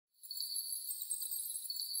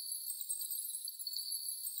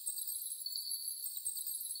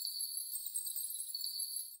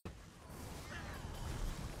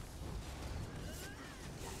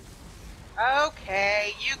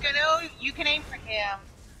Okay, you can aim for him.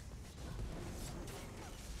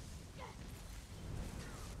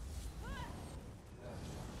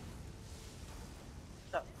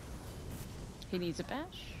 So, He needs a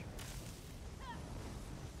bash.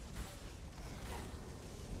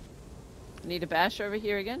 Need a bash over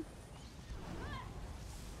here again?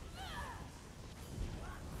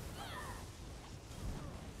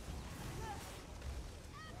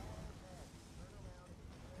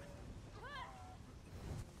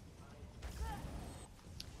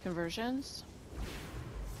 Conversions.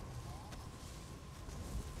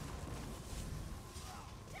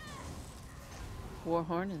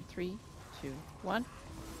 Warhorn in 3, 2, 1.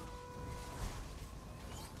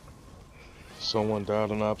 Someone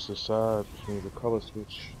died on the opposite side. We need a color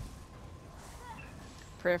switch.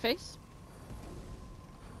 Prayer face.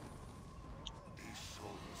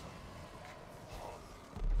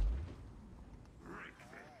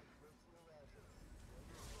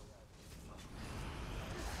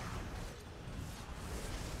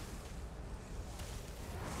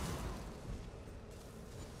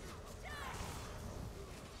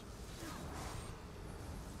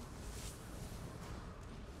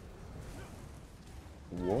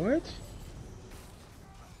 What?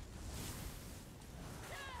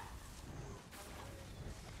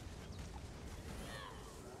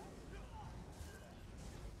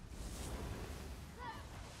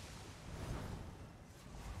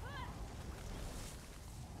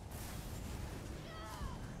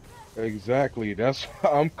 Exactly. That's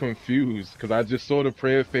why I'm confused because I just saw the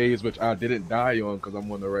prayer phase, which I didn't die on because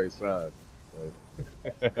I'm on the right side.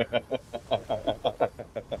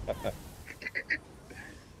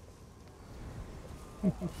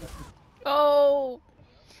 Oh!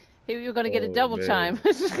 Here you're going to get a Oh double man, chime.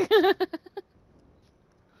 I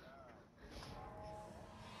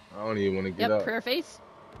don't even want to get Yep, up. prayer face.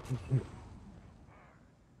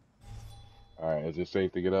 All right, is it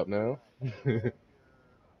safe to get up now? I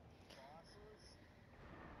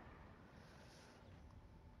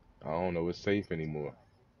don't know. It's safe anymore.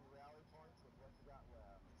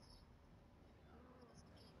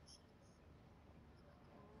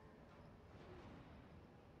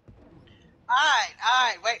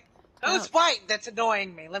 alright, wait. Who's Ouch. white that's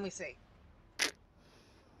annoying me? Let me see.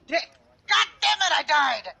 God damn it, I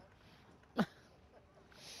died!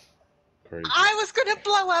 Crazy. I was gonna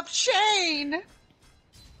blow up Shane!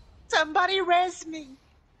 Somebody res me.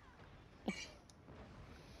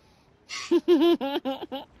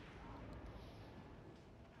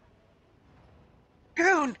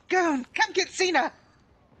 Goon, come get Cena!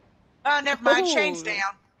 Oh, never mind, Shane's Oh.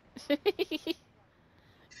 down.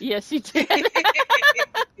 Yes, you did.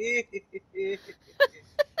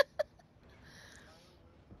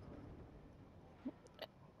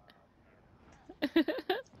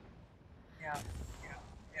 Yeah,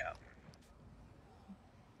 yeah.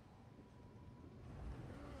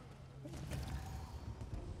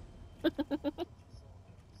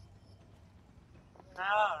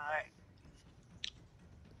 Alright.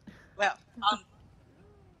 Well, on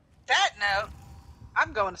that note,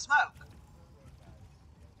 I'm going to smoke.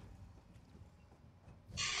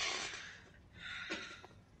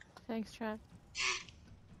 Thanks, Trav.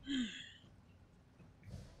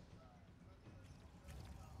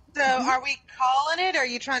 So, are we calling it, or are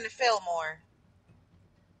you trying to fill more?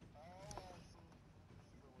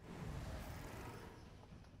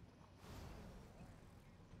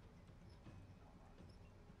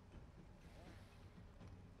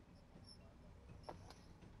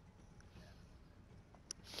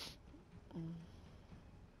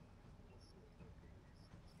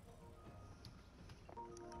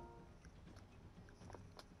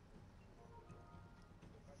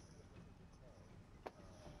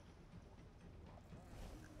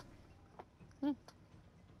 Hmm.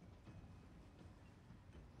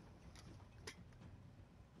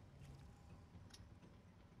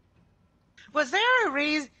 Was there a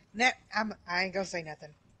reason? I ain't gonna say nothing.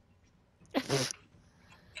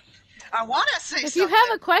 I want to say If you have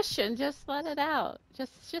something. a question, just let it out.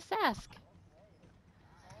 Just ask.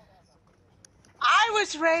 I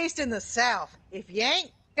was raised in the South. If you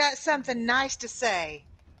ain't got something nice to say,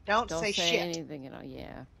 don't Don't say say shit. anything at all.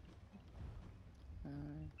 Yeah.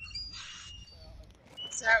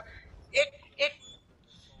 So, it it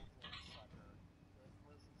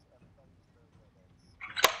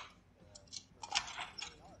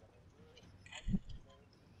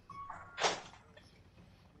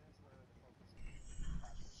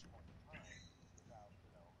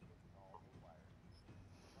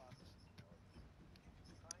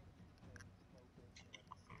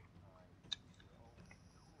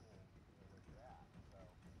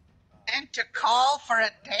and to call for a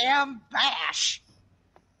damn bash.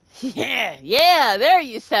 Yeah, there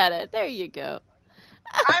you said it. There you go.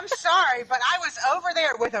 I'm sorry, but I was over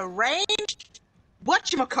there with a ranged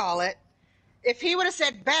whatchamacallit. If he would have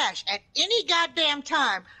said bash at any goddamn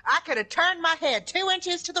time, I could have turned my head 2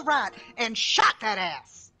 inches to the right and shot that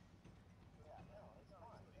ass.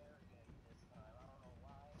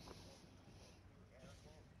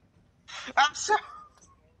 I'm sorry.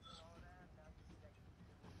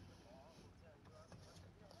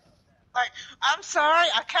 Like, I'm sorry,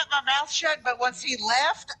 I kept my mouth shut, but once he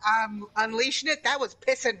left, I'm unleashing it. That was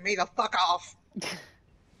pissing me the fuck off.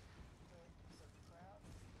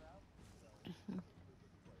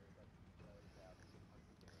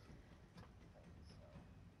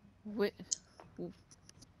 Wi-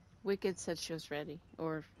 Wicked said she was ready,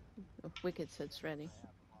 or Wicked said it's ready.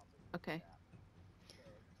 Okay.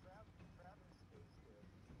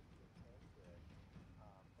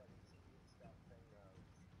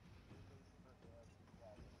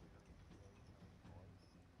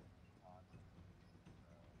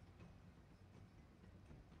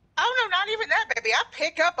 Oh, no, not even that, baby. I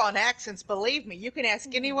pick up on accents, believe me. You can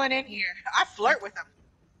ask anyone in here. I flirt with them.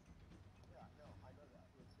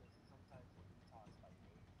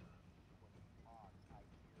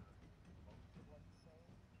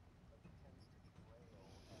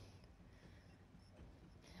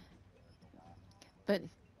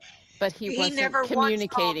 But he He wasn't never once called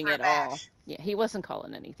communicating for a at all. bash. Yeah, he wasn't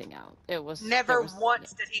calling anything out. There Never was yeah,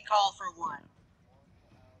 once did he call for yeah. one.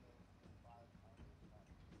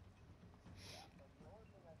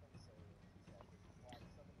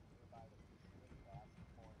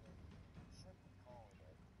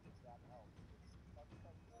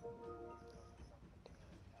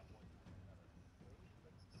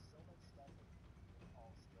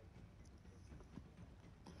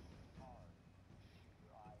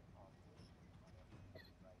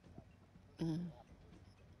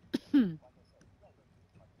 Mm.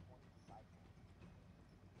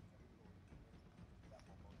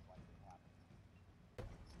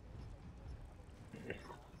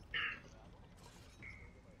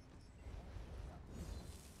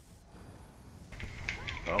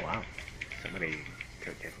 Oh wow, somebody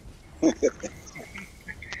took it.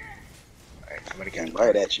 Alright, somebody Came get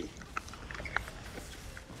right at you.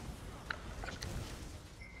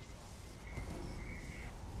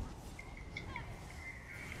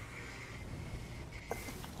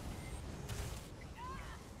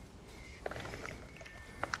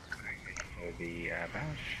 for the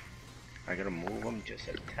bash. I gotta move them just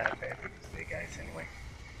a tad bit because the guys anyway.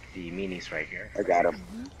 The minis right here. I got him.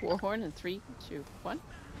 Warhorn in 3, 2, 1.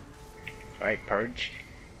 Alright, purge.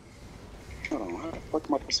 Hold on, how the fuck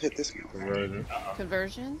am I supposed to hit this now? Conversion.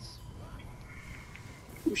 Conversions.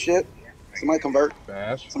 Oh shit. Somebody convert.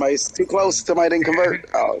 Bash. Somebody's too close. Somebody didn't convert.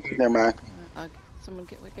 Oh, never mind. Someone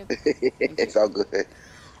get Wicked. It's all good.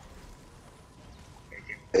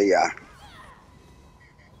 There you are.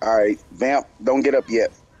 Alright, Vamp, don't get up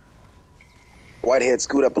yet. Whitehead,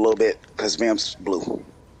 scoot up a little bit, because Vamp's blue.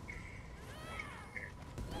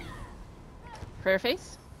 Prayer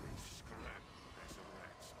face.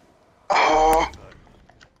 Oh,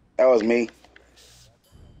 that was me.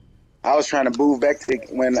 I was trying to move back to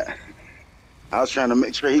when I was trying to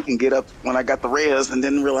make sure he can get up when I got the res and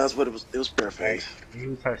didn't realize what it was. It was prayer face.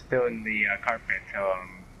 Minis are still in the carpet, so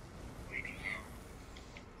I'm waiting.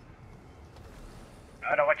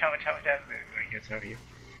 Oh no, watch out, watch out, watch out. Right here, sorry.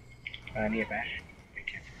 Need a bash. Thank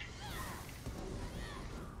you.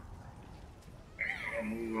 Alright,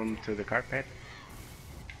 move them to the carpet.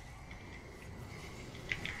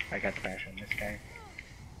 I got the bash on this guy.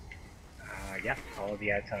 Yeah, all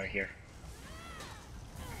the ads are here.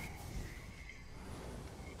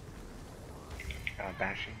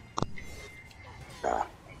 Bashing.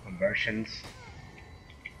 Conversions.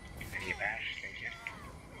 Any bash, thank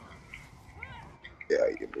you. Yeah,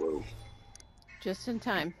 you blue. Just in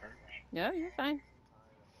time. No, you're fine.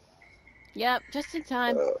 Yep, just in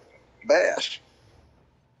time. Bash.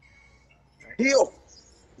 Heal.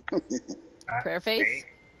 Prayer face. Stay.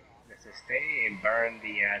 Let's just stay and burn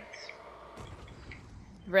the ads.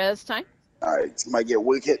 Res time. Alright, somebody get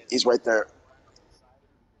Wicked. He's right there.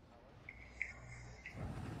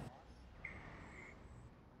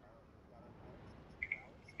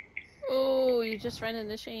 Oh, you just ran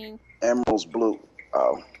into Shane. Emerald's blue.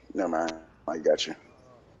 Oh, never mind. I got you.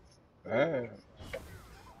 Bash.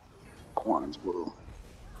 Quan's blue.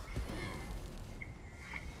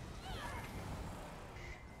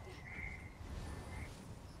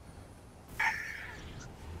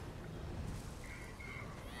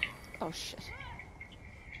 Oh shit.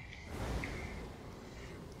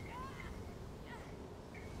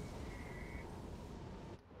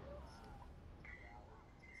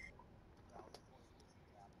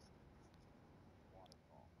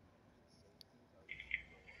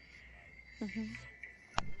 Mhm.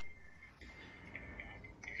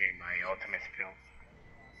 Okay, my ultimate's filled.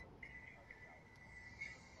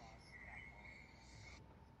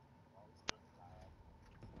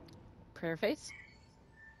 Prayer face.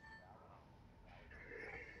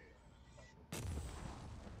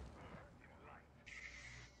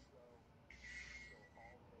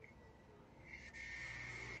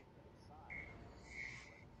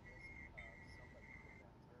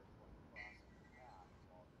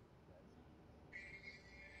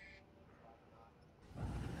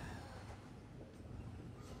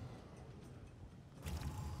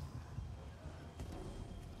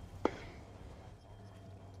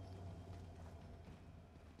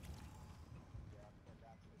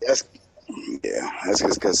 That's yeah. That's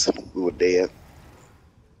just because we were dead.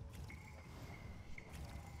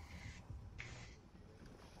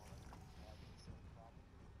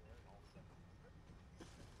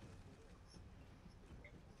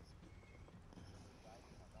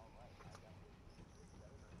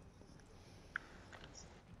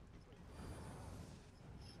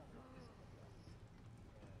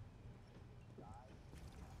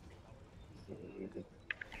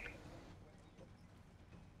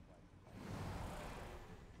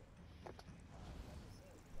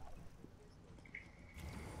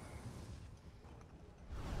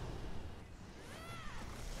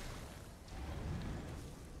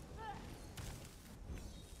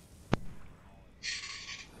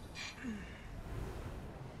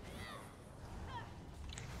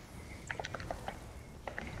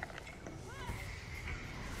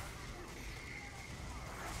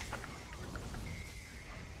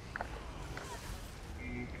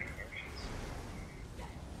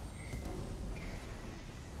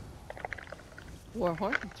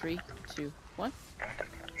 Warhorn. 3, 2, 1.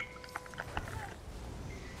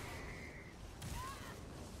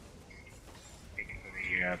 Thank you for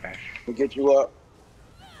the bash. We'll get you up.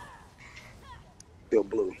 Still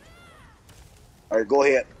blue. All right, go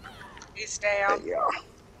ahead. He's There down. you are.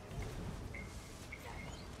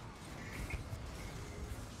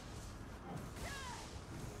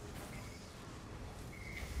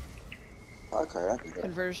 Okay, I can go.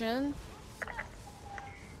 Conversion.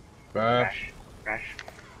 Bash. Bash.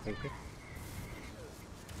 Thank you.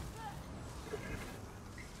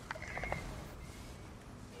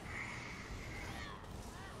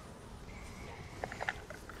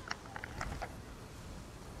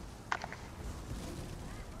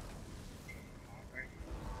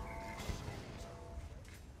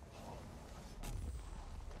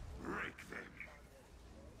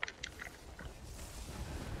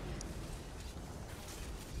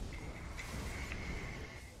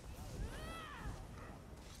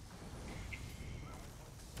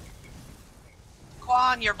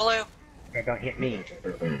 Quan, you're blue. Yeah, don't hit me.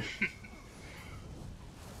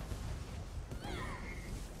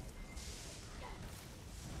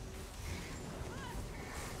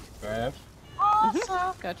 Bash.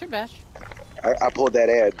 Awesome. Got your bash. I pulled that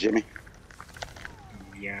ad, Jimmy.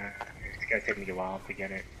 Yeah, it's gonna take me a while to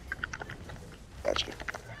get it. Gotcha.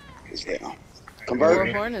 It's down. Convert.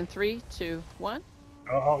 Warhorn in 3, 2, 1.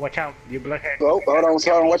 Oh, watch out, you bloodhead. Oh, hold on,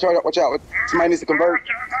 sorry. Watch out, watch out. Somebody needs to convert.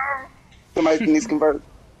 Somebody needs to convert.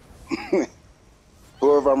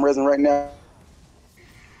 Whoever I'm resing right now,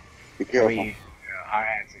 be careful. Our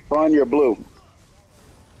ads. Ron, you're blue.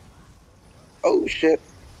 Oh, shit.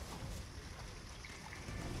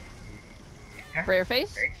 Prayer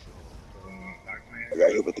face. I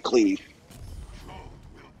got hit with the cleave.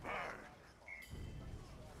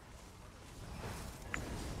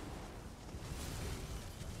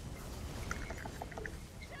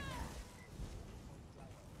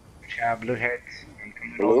 Blue heads. I'm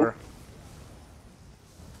coming Blue? over.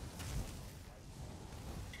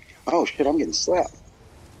 Oh, shit, I'm getting slapped.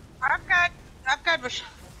 I've got I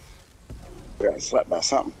got slapped by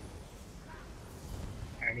something.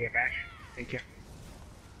 I need a bash. Thank you.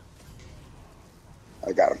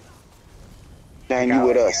 I got him. Dan, you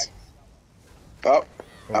with us. Oh,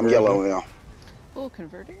 I'm yellow now. Oh,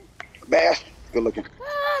 converting. Bash. Good looking.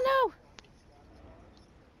 Ah, no.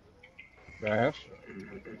 Bash.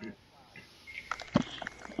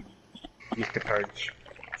 Use the purge.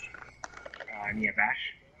 I need a bash.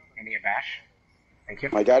 I need a bash. Thank you.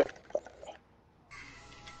 I got it.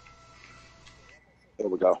 There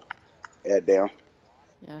we go. Add down.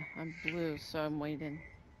 Yeah, I'm blue, so I'm waiting.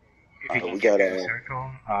 If you can We get got that a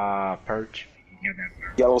circle, purge. Yeah,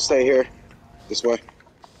 that. yellow. Stay here. This way.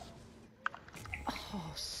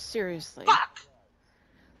 Oh, seriously. Fuck.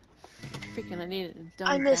 Freaking, I need it done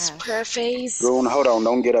I miss bash. prayer phase. Rune, hold on.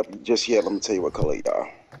 Don't get up just yet. Let me tell you what color you are.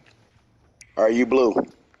 Are you blue?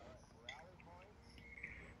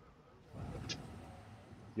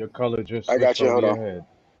 Your color just I got switched you. over Hold your on. head.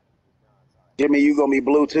 Jimmy, you gonna be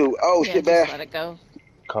blue too. Oh Yeah, shit, just Bash. let it go.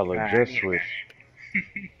 Color I just need a switched.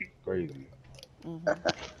 bash. Crazy. Mm-hmm. Like,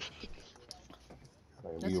 we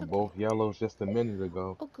That's were okay. both yellows just a minute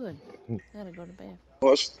ago. Oh, good. Gotta go to bed.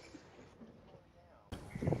 What's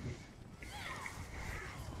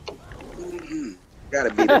gotta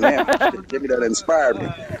beat it now. Shit, Jimmy, that inspired me.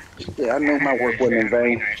 Yeah, I knew my work Should wasn't in have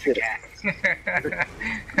vain. green eyes, a Shit. cat.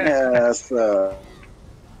 Yes.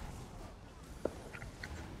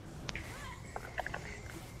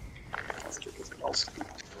 Let's get this mouse.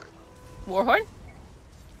 Warhorn?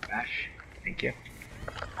 Bash. Thank you.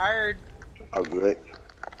 Heard. Oh, good.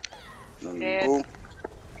 Dead. Ooh.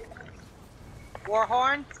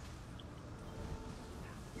 Warhorn.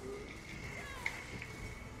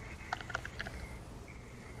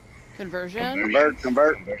 Conversion? Convert.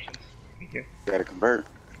 Conversions. Thank you. Gotta convert.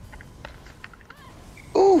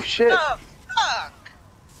 Ooh, shit. The fuck?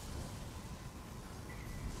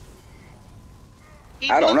 He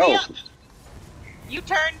I don't blew me know. up. You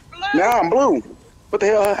turned blue. Now I'm blue. What the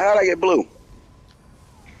hell? How'd I get blue?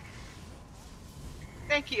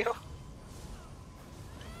 Thank you.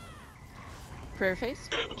 Prayer face?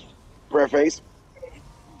 Prayer face.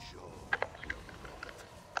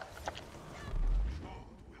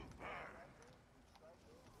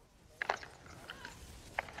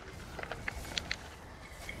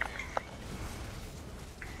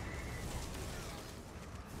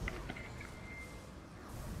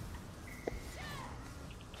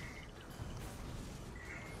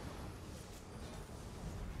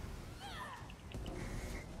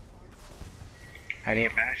 I need a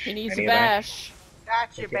bash. He needs I a need bash.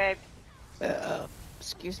 Got you, Thank babe.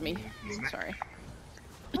 Excuse me. Sorry.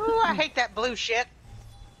 Ooh, I hate that blue shit.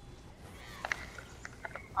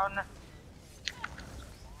 Oh no.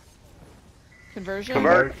 Conversion?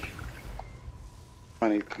 Convert. I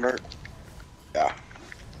need to convert. Yeah.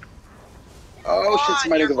 Oh shit! Juan,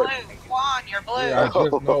 Somebody you're blue. convert. Juan, you're blue.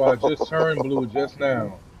 Yeah, I just turned blue just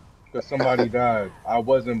now. Because somebody died. I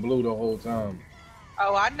wasn't blue the whole time.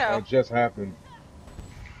 Oh, I know. That just happened.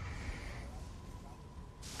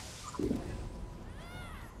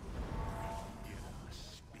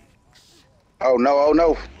 Oh no! Oh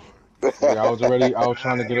no! Yeah, I was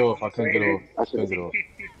trying to get off. I couldn't get off. I should Couldn't get off.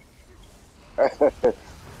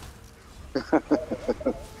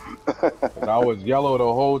 Cause I was yellow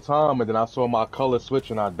the whole time, and then I saw my color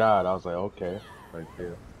switch and I died. I was like, okay, right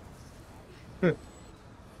there.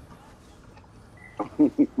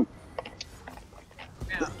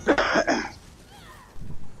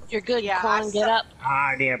 You're good, Yeah, Quan. Get up.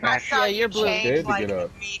 I need a I bash. saw Yeah, you you're blue. I'm change scared to like get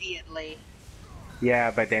up. immediately.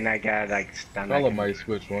 Yeah, but then I got like stunned. Color might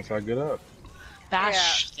switch once I get up.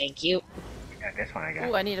 Bash. Thank you. Yeah, this one I got.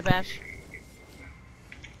 Ooh, I need a bash.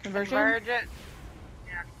 Conversion? Convergent.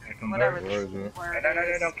 I convert. Whatever the Conversion. word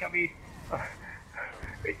No, is. kill me.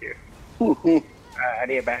 Thank you. I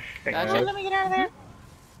need a bash. Thank Gotcha. you. Oh, let me get out of there.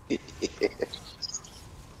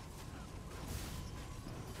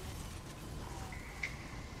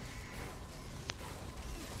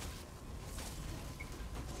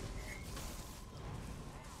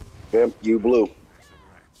 Yep, you blue.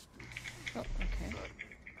 Oh, okay.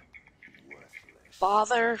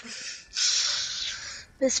 Bother.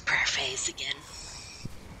 This prayer phase again.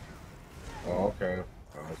 Oh, okay.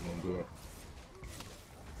 I was gonna do it.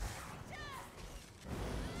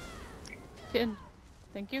 Kid.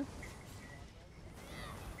 Thank you.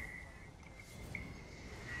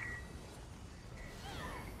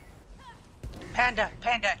 Panda,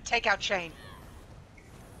 take out Shane.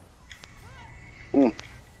 Mm.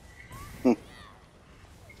 Mm.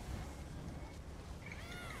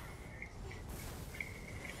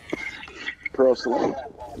 Pearl Salute.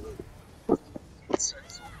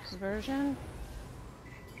 Conversion?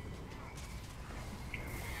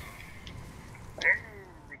 Take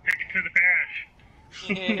it to the bash.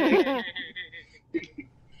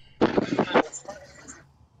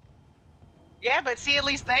 Yeah, but see, at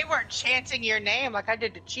least they weren't chanting your name like I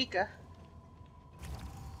did to Chica.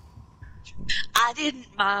 I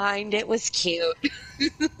didn't mind. It was cute.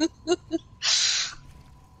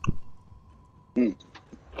 Mm.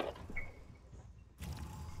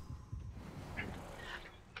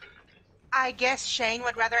 I guess Shane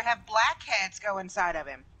would rather have blackheads go inside of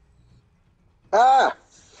him. Ah!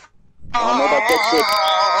 I don't know about that shit.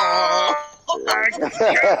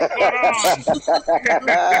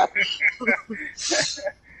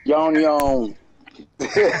 Yon yon.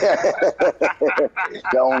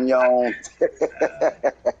 Yon yon.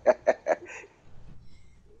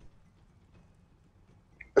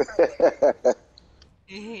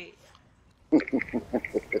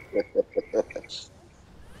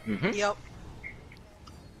 Mm-hmm. Yep.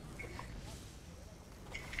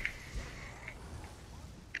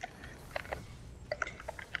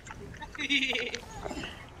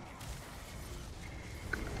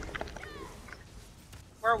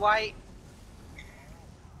 We're white.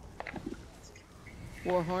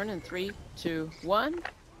 Warhorn in 3, 2, 1.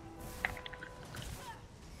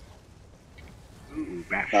 Ooh,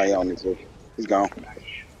 bash. No, he don't need to. He's gone.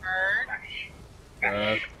 Bash. Bird. Bash. Bash.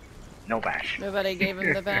 Bash. No bash. Nobody gave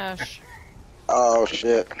him the bash. Oh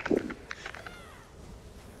shit.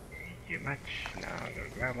 Too much. Now I'm gonna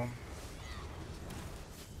grab him.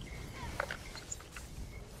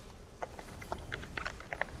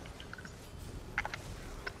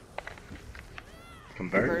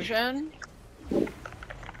 Converge. Conversion.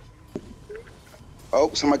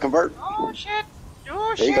 Oh, somebody convert. Oh shit.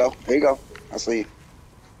 Oh There shit. you go. There you go. I see you.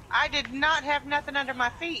 I did not have nothing under my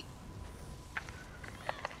feet.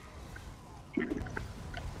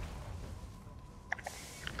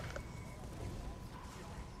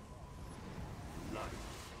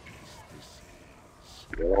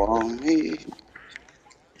 Go on me.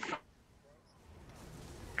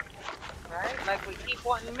 Right? Like we keep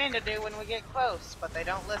wanting men to do when we get close, but they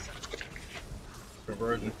don't listen.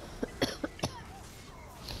 Conversion.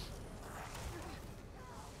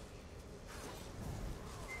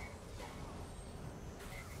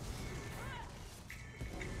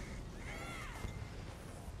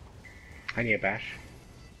 I need a bash.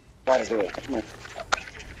 That is it. Come here.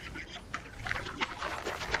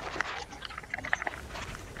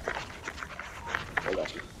 I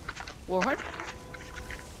got you. Warhorn.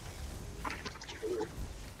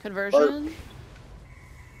 Conversion.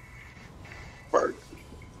 Bird.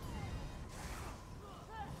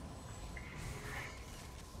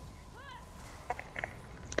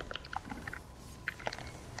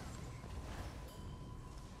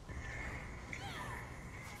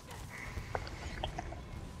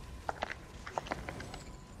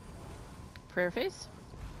 Prayer face.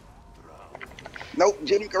 Nope,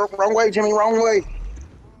 Jimmy, go wrong way, Jimmy, wrong way.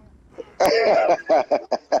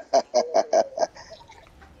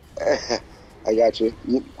 I got you.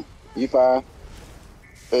 You fine.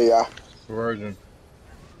 There you are. Conversion.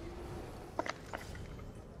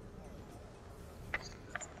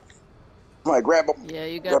 Somebody grab him. Yeah,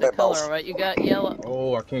 you got Grab the that color boss. right. You got yellow.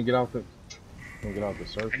 Oh, I can't get out the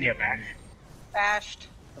circle. I need a bash. Bashed.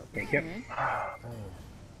 Thank you. Okay. Ah,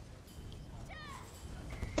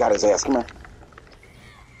 Got his ass. Come here.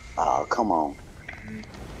 Oh, come on.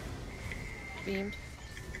 Beamed.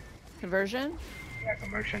 Conversion. yeah,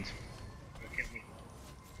 conversions.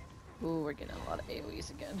 Ooh, we're getting a lot of AoEs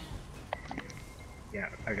again. Yeah,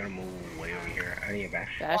 I gotta move way over here. I need a bash.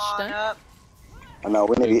 Bash On done. up. I know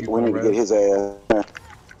we need to get his ass.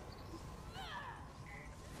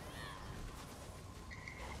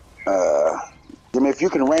 Jimmy, if you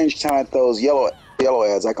can range chant those yellow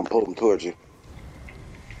ads, I can pull them towards you.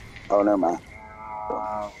 Oh, never mind.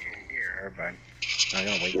 Here, but I'm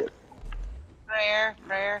gonna wait. Shit. Prayer.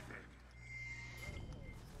 Prayer.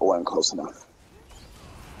 I wasn't close enough.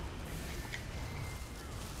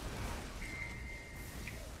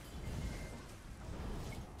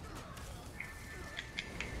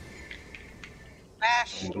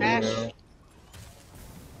 Bash. Bash. Yeah.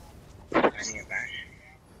 I need a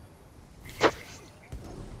bash.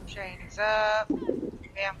 Chains up.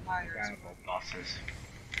 Vampires. Gotta go bosses.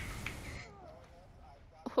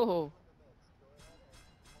 Oh,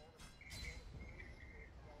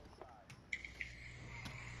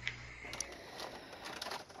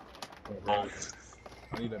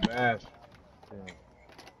 I need a bash.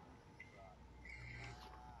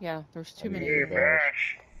 yeah. There's too I many need a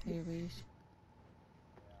bash. AoEs.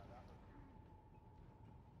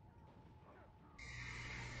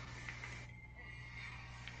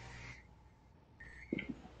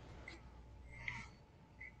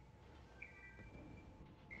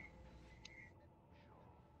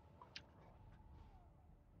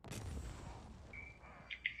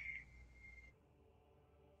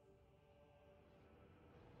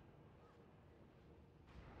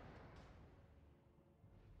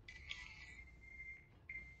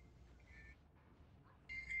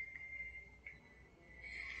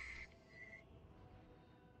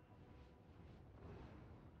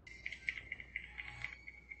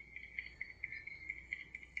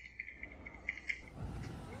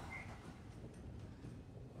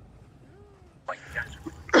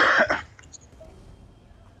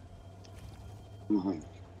 Mm-hmm.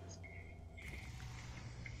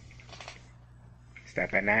 It's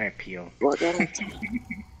that banana peel. What got him?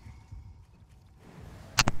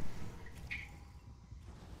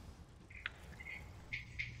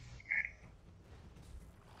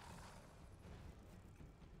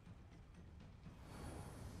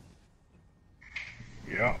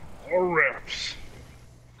 More reps.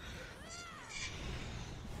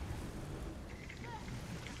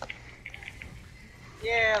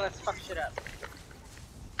 Yeah, let's fuck shit up.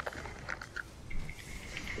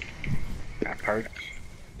 That part.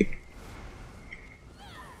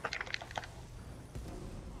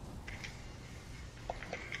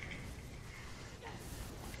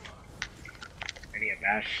 I need a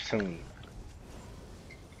bash soon.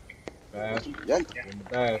 Bash. Yeah. In the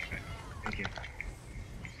bash. Thank you.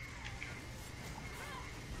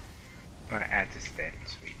 I'm gonna add this stat.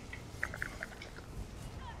 Sweet.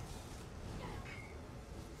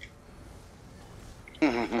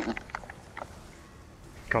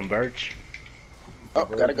 Converge. Oh,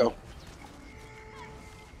 gotta go.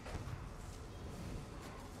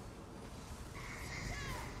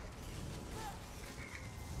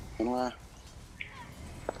 Anyway.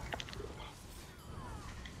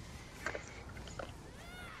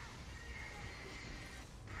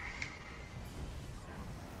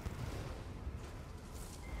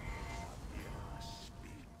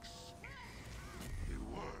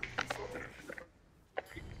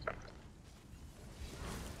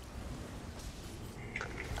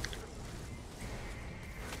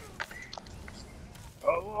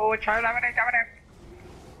 Oh, try that.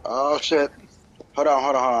 Oh shit. Hold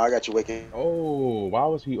on. I got you, Wicked. Oh, why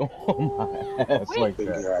was he on my ass like Think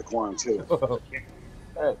that? you're at Quan too.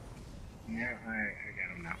 Hey. Yeah, I got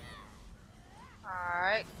him now.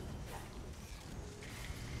 Alright.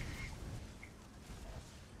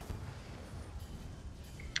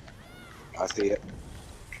 I see it.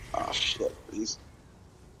 Oh shit. He's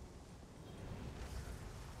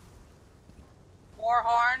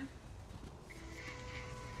Warhorn.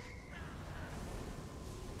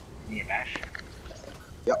 Need a bash.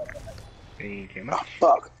 Yep. Thank you Oh much.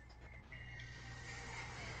 fuck.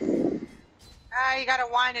 Ah, you gotta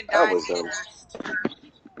wine and That dine was first.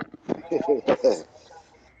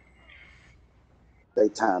 They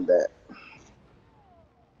timed that.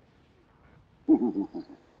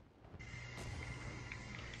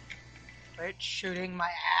 Quit shooting my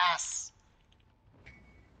ass.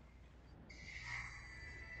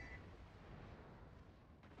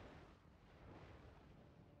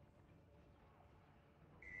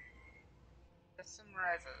 Get some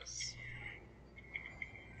reses.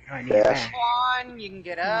 I need a Bash. bash. Quan, you can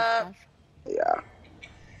get up. Bash. Yeah.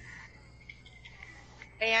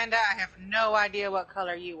 Panda, I have no idea what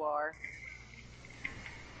color you are.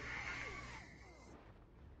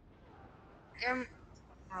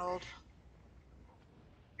 Emerald.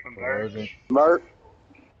 Conversion. Converge. Mert.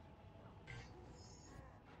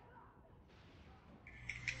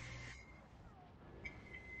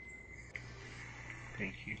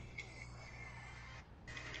 Thank you.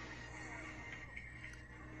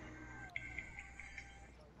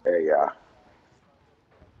 There you are.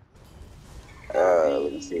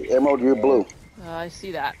 Let me see. Emerald, you're blue. I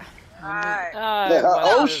see that. Alright. I was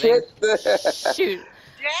Oh moving. shit. Shoot.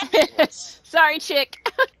 Damn it! Sorry,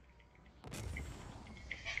 chick.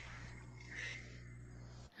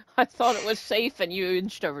 I thought it was safe and you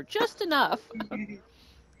inched over just enough.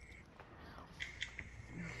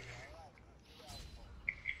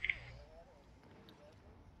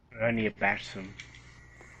 I need a bash soon.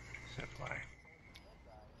 Supply.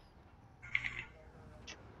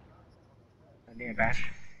 I need a bash.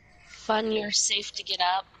 Fun, you're safe to get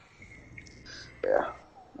up. Yeah.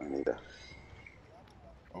 I need to.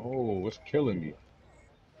 Oh, what's killing me?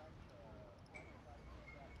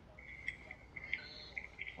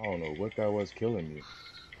 I don't know what that was killing me.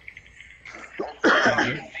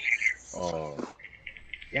 Oh,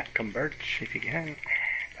 Yeah, converge if you can.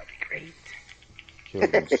 That'd be great.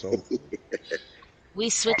 killed me so quick. We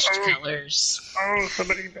switched colors. Oh,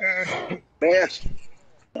 somebody bash. Bash.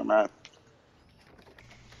 Come on.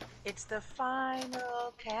 It's the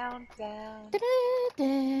final countdown.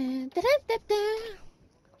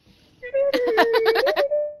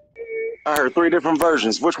 I heard 3 different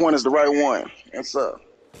versions. Which one is the right one? What's up?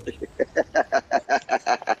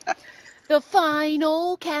 The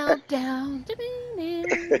final countdown. The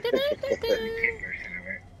kid version of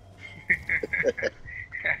it.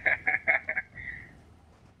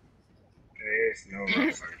 There is no wrong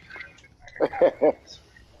version.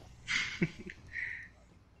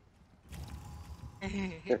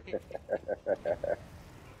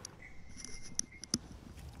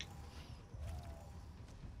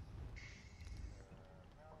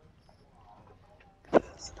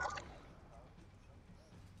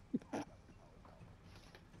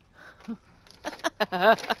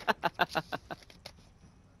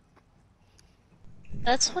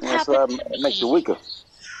 That's what Yeah, so happened to it makes you me. weaker.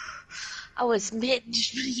 I was I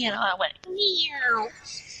went, meow.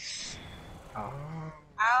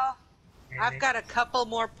 Oh. I've got a couple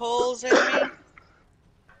more pulls in me.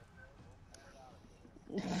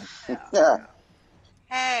 Yeah.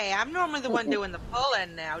 Hey, I'm normally the one doing the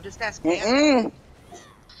pulling now. Just ask Pam. Mm-mm.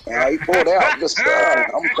 He pulled out. Just,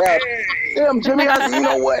 I'm proud. Damn, Jimmy, you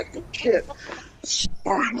know what? Shit.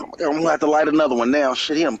 I'm gonna have to light another one now.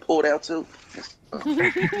 Shit, he done pulled out too.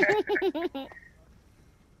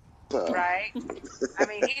 Right? I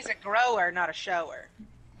mean, he's a grower, not a shower.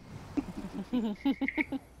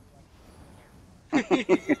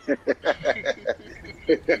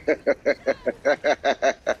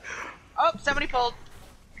 Oh, somebody pulled.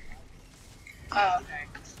 Oh, okay.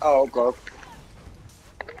 Oh, okay.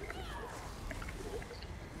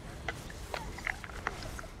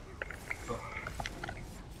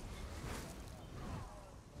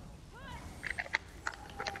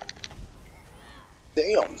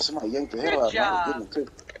 Damn, somebody yanked the hell Good out of me. I was job. getting it too.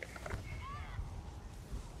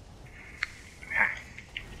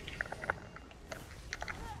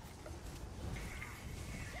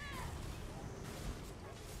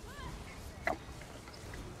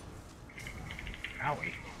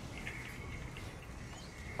 Owie.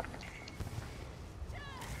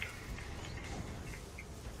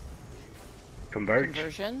 Converge.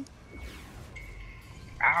 Conversion.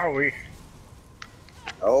 Owie.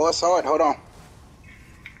 Oh, I saw it. Hold on.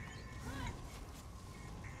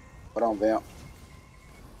 Hold on, Vamp.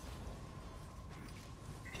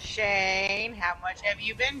 Shane, how much have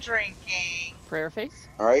you been drinking? Prayer face.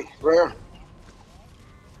 All right, Rare.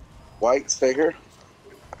 White, stay here.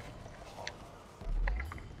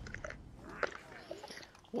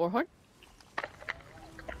 Warhorn.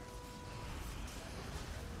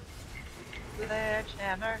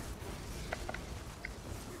 Sledgehammer.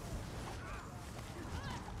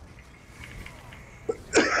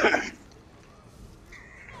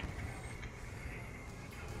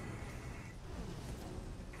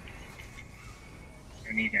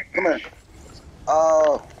 I need that. Come here.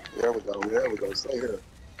 Oh, there we go. There we go. Stay here.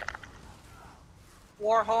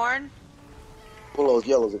 Warhorn. Pull those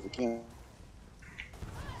yellows if you can.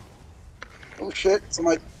 Oh shit!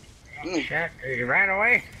 Somebody. Shit, he ran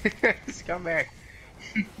away. Scumbag.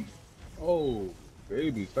 Oh,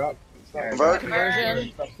 baby, stop. Convert.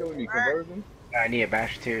 Conversion. Stop killing me. Conversion. I need a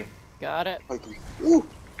bash too. Got it. Ooh,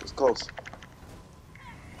 it's close.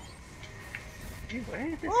 Where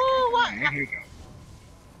is this? Ooh, what? Here we go.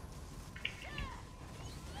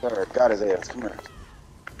 There, got his ass. Come here.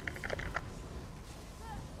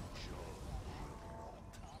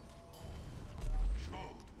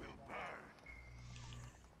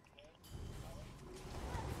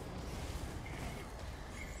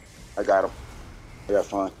 I got him. I got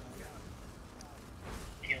fun.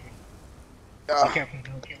 Kill me. Ah, Okay,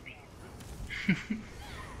 don't kill me.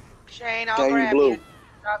 Shane, I'll Can't use grab blue. you.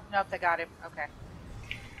 Oh, nope, they got him. Okay.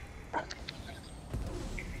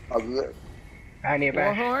 oh, good. I need a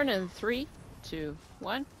bash. Warhorn in 3, 2,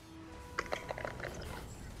 1.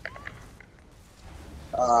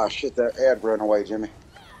 Ah, shit! That ad ran away, Jimmy.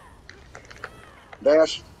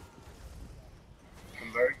 Dash.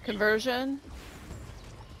 Converge. Conversion.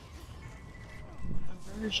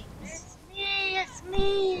 It's me, it's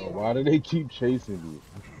me. Oh, why do they keep chasing me?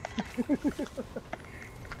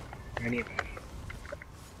 I need a bash.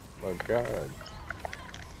 My God.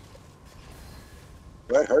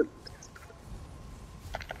 That hurt.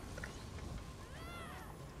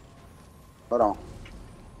 Hold on.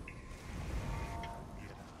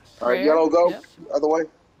 All right, Prayer. yellow, go. Yep. Other way.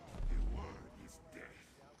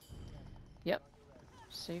 Yep.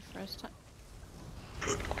 Save rest time.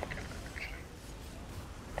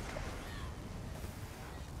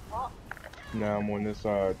 Now I'm on this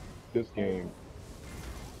side. This game.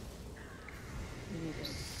 We need a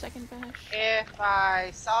second bash. If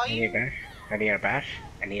I saw I need a you, bash. I need a bash.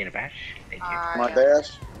 I need a bash. Thank you. My I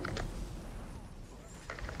dash.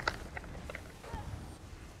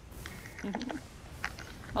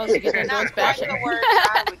 Oh, so get that not one's quite bashing. the words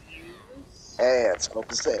I would use. Ads.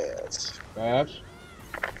 Focus ads. Bash.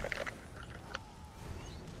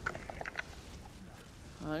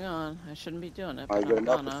 Hang on, I shouldn't be doing it, I but get I'm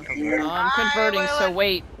enough gonna. to here. Oh, I'm converting, so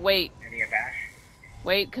wait. I need a bash.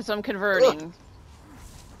 Wait, because I'm converting.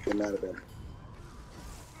 Getting out of there.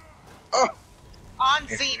 Oh, On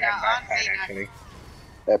It's Xena, my on side, Xena. actually.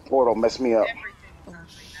 that portal messed me up. Everything's Oh, on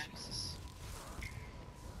Xena. Jesus.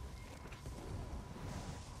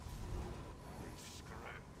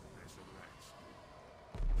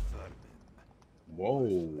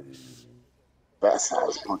 Whoa. That's how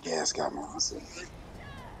this punk ass got me. Let's see.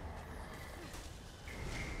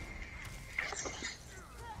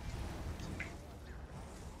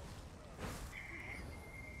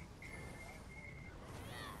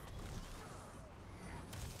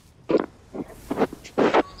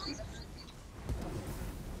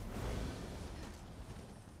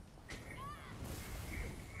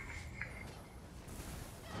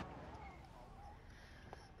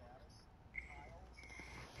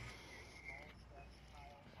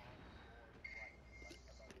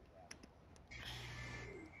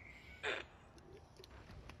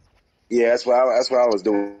 Yeah, that's what I was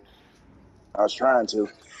doing. I was trying to.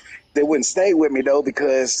 They wouldn't stay with me though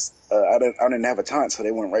because I didn't have a taunt, so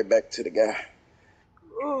they went right back to the guy.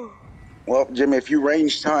 Well, Jimmy, if you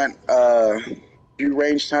range taunt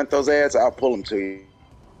those ads, I'll pull them to you.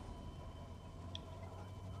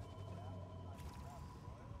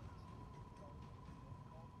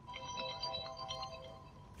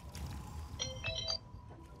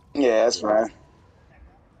 Yeah, that's fine.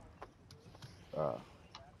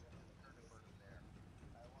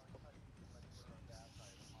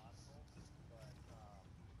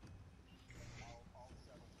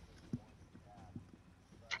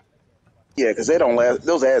 Yeah, because they don't last.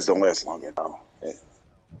 Those ads don't last long at all.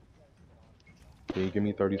 Can you give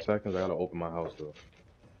me 30 seconds? I gotta open my house door.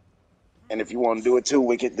 And if you want to do it too,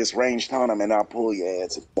 we get this range taunt them, and I'll pull your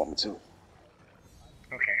ads if you want me to.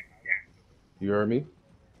 Okay, yeah. You heard me?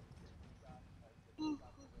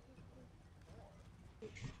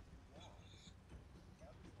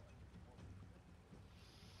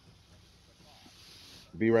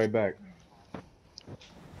 Be right back.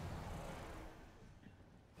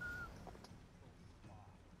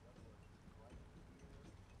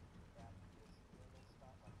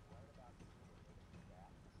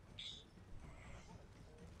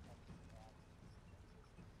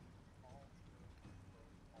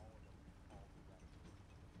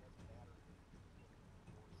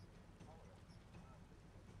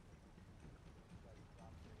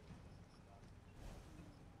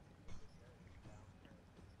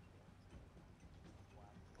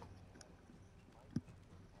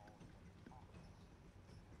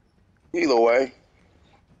 Either way,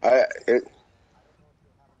 it,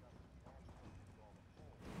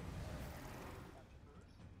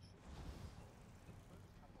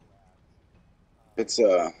 it's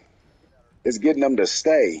it's getting them to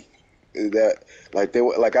stay. That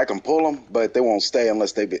like I can pull them, but they won't stay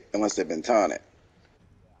unless they've been taunted.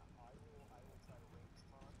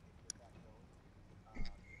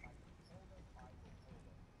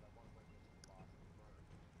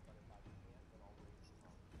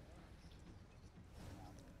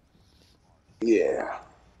 Yeah.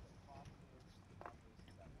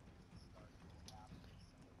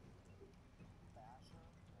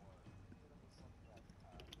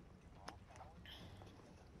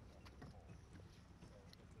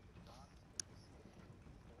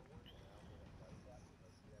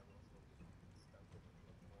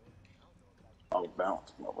 Oh,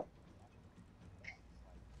 bounce.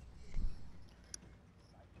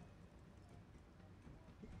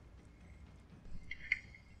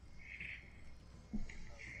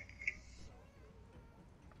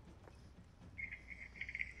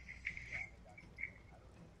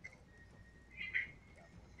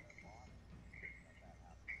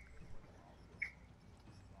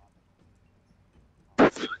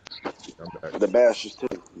 I'm back. The bashes too.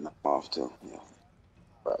 No, off too. Yeah.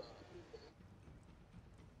 Right.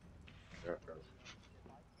 Yeah,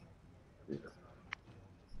 yeah.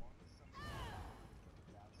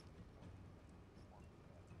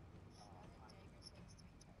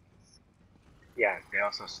 Yeah, they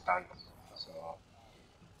also stun, so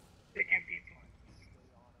they can be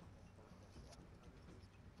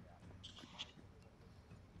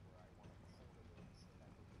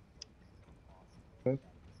blocked.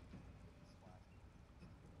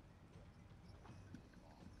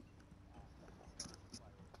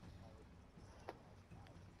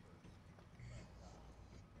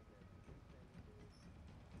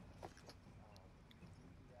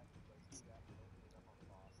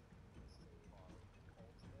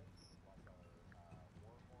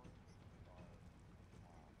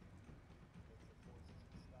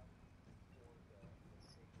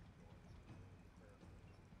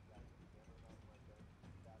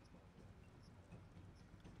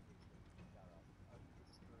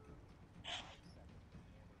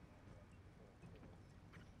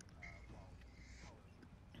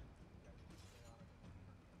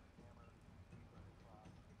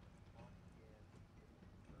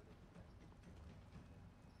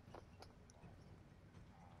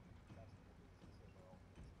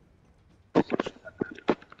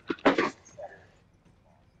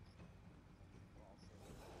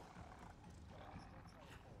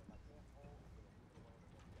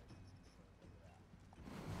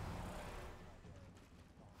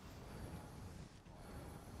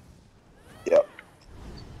 Yep.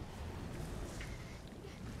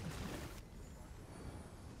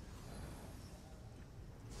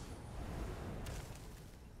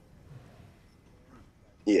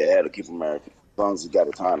 Yeah, that'll keep them American as long as you got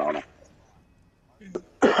a taunt on them.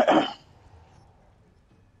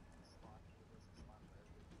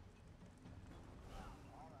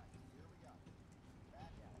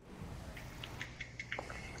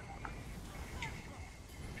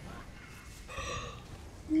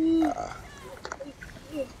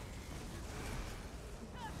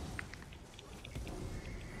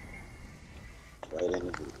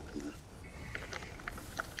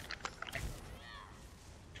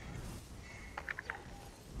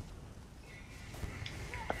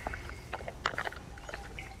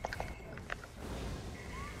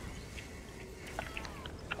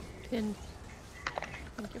 in.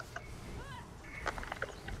 Thank you.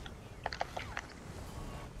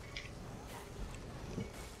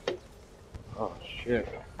 Oh shit.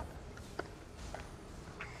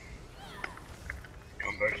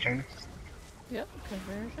 Conversion. Yep,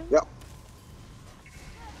 conversion. Yep.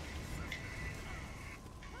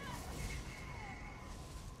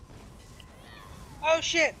 Oh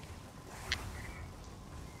shit.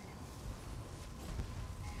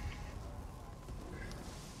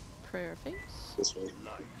 Prayer face. This way.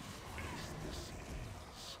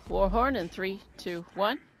 Warhorn in 3, 2,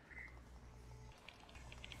 1.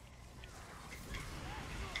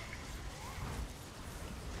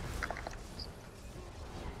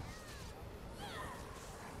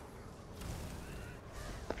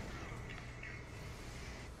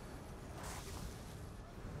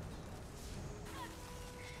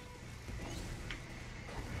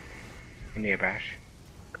 Near bash.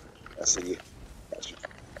 I see you. Gotcha.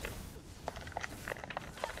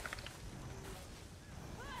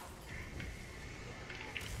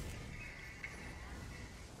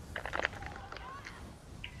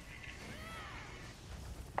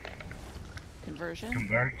 Conversion.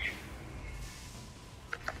 Converge.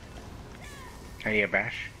 I need a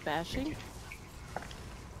bash. Bashing.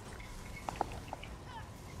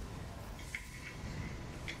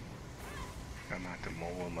 I'm gonna have to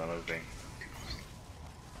move my other thing.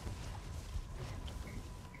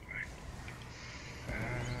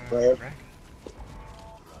 Prayer. Right.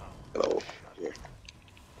 Hello. Here.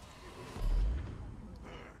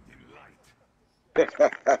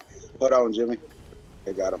 Hold on, Jimmy.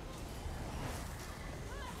 They got him.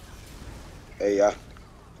 Hey,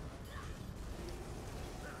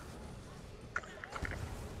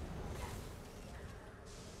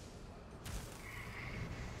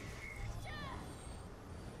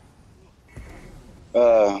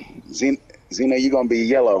 Xena, you gonna be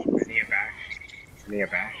yellow. I need a bash. I need a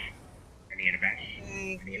bash. I need a bash.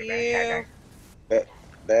 Thank I need a bash. you.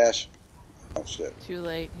 Dash. Oh shit. Too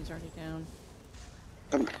late. He's already down.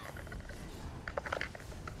 Come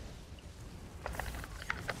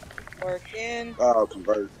Working. Oh,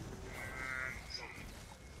 convert.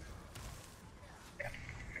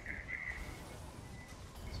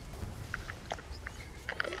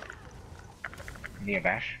 I need a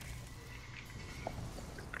bash.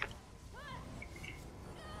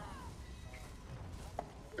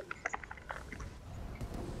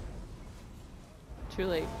 Too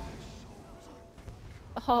late.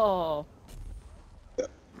 Oh.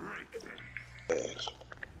 Dash.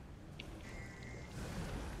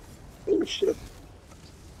 Oh shit.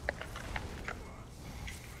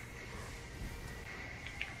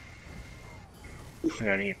 I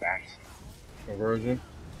don't need a bash. Conversion.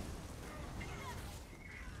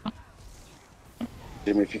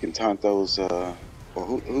 Jimmy, if you can taunt those, well,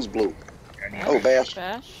 who's blue? I need Oh, a Bash.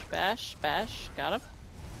 Bash. Got him.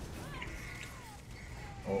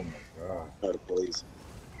 Oh my god. Try to please.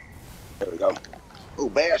 There we go. Oh,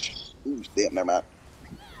 Bash. Ooh, damn, never mind.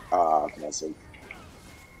 Ah, can I see?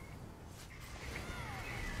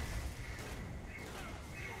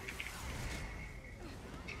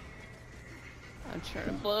 I'm trying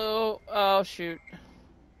to blow. Oh, shoot.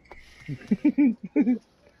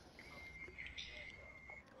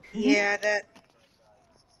 Yeah,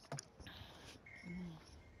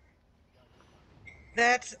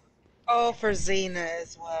 that's all for Xena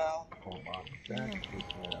as well. Oh my god.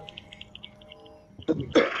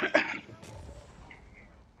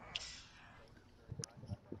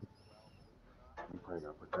 I'm probably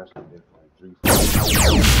gonna put that shit in for like 3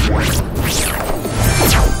 seconds.